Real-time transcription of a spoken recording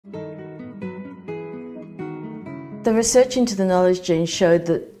The research into the knowledge gene showed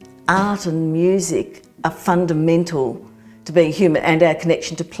that art and music are fundamental to being human and our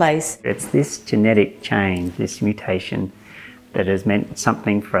connection to place. It's this genetic change, this mutation, that has meant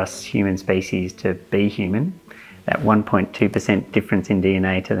something for us human species to be human, that 1.2% difference in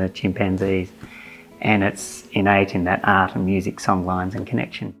DNA to the chimpanzees, and it's innate in that art and music, song lines and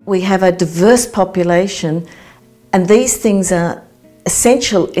connection. We have a diverse population, and these things are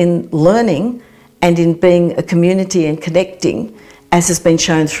essential in learning and in being a community and connecting, as has been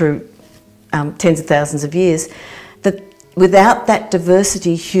shown through tens of thousands of years, that without that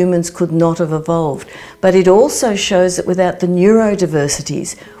diversity, humans could not have evolved. But it also shows that without the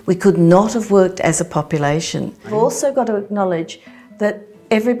neurodiversities, we could not have worked as a population. We've also got to acknowledge that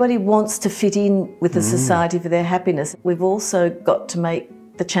everybody wants to fit in with the society for their happiness. We've also got to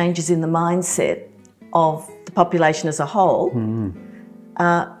make the changes in the mindset of the population as a whole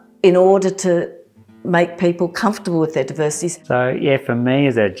in order to make people comfortable with their diversities. So yeah, for me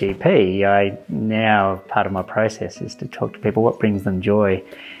as a GP, now part of my process is to talk to people what brings them joy,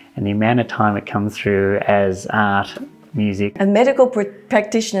 and the amount of time it comes through as art, music. And medical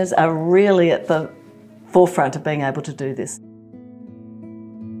practitioners are really at the forefront of being able to do this.